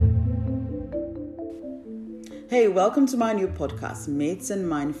Hey, welcome to my new podcast, Myths and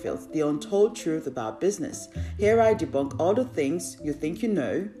Minefields, the untold truth about business. Here I debunk all the things you think you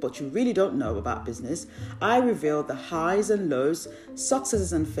know, but you really don't know about business. I reveal the highs and lows,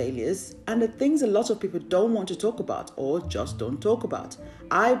 successes and failures, and the things a lot of people don't want to talk about or just don't talk about.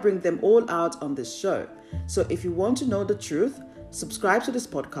 I bring them all out on this show. So if you want to know the truth, subscribe to this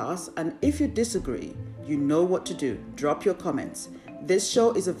podcast, and if you disagree, you know what to do. Drop your comments. This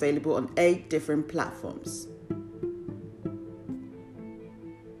show is available on 8 different platforms.